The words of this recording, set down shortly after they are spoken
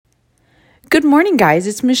Good morning, guys.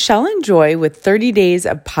 It's Michelle and Joy with 30 Days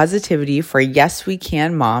of Positivity for Yes We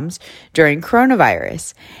Can Moms during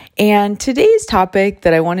coronavirus. And today's topic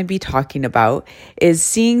that I want to be talking about is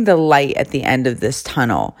seeing the light at the end of this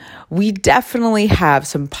tunnel. We definitely have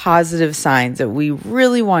some positive signs that we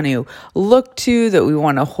really want to look to, that we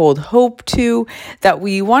want to hold hope to, that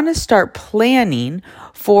we want to start planning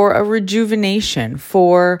for a rejuvenation,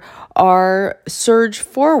 for our surge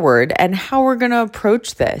forward and how we're going to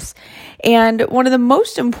approach this. And one of the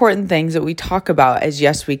most important things that we talk about as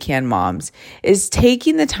Yes We Can Moms is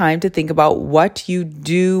taking the time to think about what you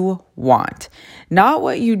do want, not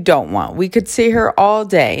what you don't want. We could sit here all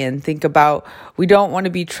day and think about we don't want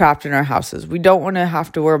to be trapped in our houses. We don't want to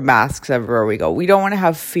have to wear masks everywhere we go. We don't want to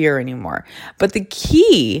have fear anymore. But the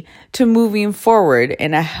key to moving forward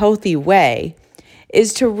in a healthy way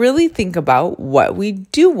is to really think about what we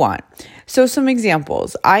do want. So some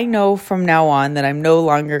examples. I know from now on that I'm no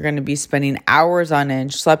longer going to be spending hours on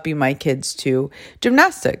end schlepping my kids to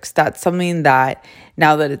gymnastics. That's something that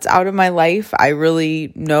now that it's out of my life, I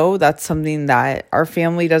really know that's something that our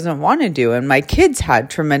family doesn't want to do. And my kids had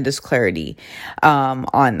tremendous clarity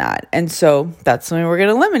on that. And so that's something we're going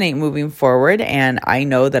to eliminate moving forward. And I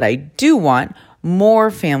know that I do want more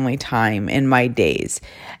family time in my days.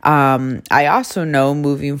 I also know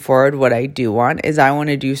moving forward what I do want is I want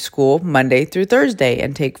to do school Monday through Thursday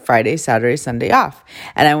and take Friday, Saturday, Sunday off.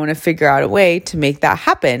 And I want to figure out a way to make that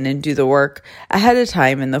happen and do the work ahead of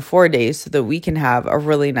time in the 4 days so that we can have a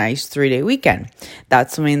really nice 3-day weekend.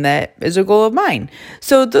 That's something that is a goal of mine.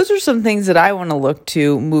 So those are some things that I want to look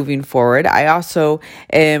to moving forward. I also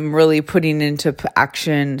am really putting into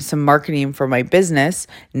action some marketing for my business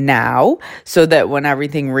now so that when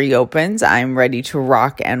everything reopens, I'm ready to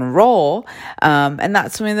rock and roll. And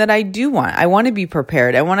that's something that I do want. I want to be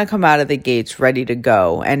prepared. I want to come out of the gates ready to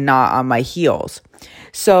go and not on my heels.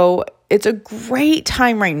 So it's a great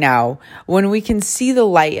time right now when we can see the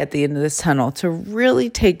light at the end of this tunnel to really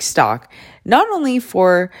take stock, not only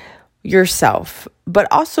for yourself, but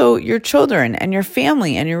also your children and your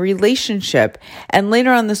family and your relationship. And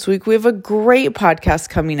later on this week, we have a great podcast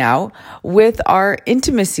coming out with our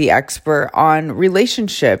intimacy expert on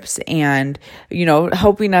relationships and,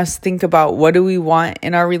 helping us think about what do we want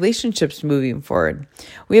in our relationships moving forward.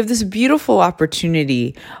 We have this beautiful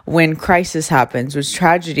opportunity when crisis happens, when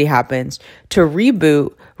tragedy happens, to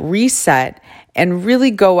reboot, reset, and really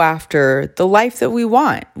go after the life that we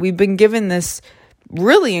want. We've been given this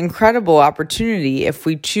really incredible opportunity if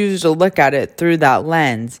we choose to look at it through that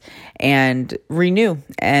lens and renew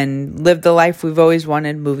and live the life we've always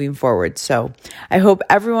wanted moving forward. So I hope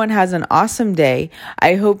everyone has an awesome day.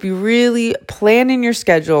 I hope you really plan in your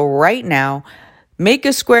schedule right now. Make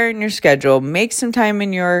a square in your schedule. Make some time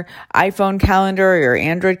in your iPhone calendar or your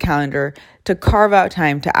Android calendar to carve out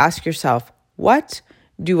time to ask yourself, what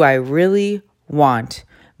do I really want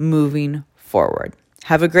moving forward?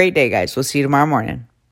 Have a great day, guys. We'll see you tomorrow morning.